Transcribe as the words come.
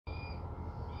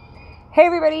Hey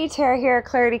everybody, Tara here,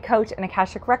 Clarity Coach and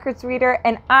Akashic Records reader,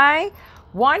 and I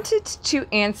wanted to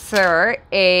answer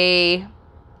a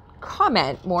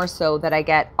comment more so that I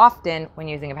get often when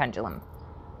using a pendulum.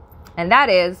 And that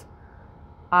is,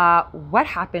 what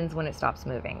happens when it stops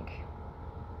moving?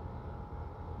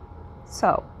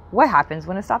 So, what happens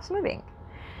when it stops moving?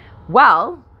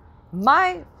 Well,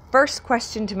 my first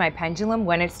question to my pendulum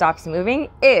when it stops moving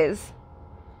is,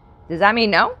 does that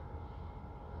mean no?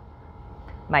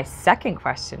 My second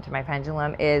question to my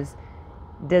pendulum is,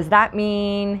 does that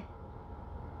mean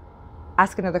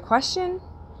ask another question?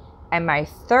 And my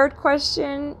third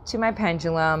question to my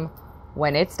pendulum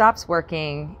when it stops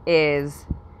working is,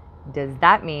 does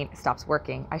that mean it stops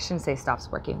working? I shouldn't say stops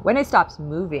working. When it stops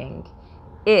moving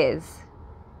is,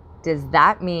 does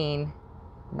that mean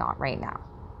not right now?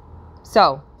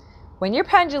 So when your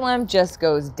pendulum just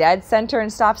goes dead center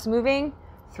and stops moving,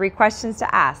 3 questions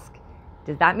to ask.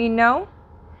 Does that mean no?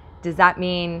 Does that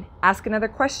mean ask another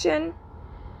question?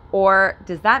 Or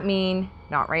does that mean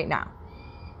not right now?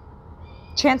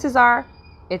 Chances are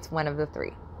it's one of the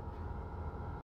 3.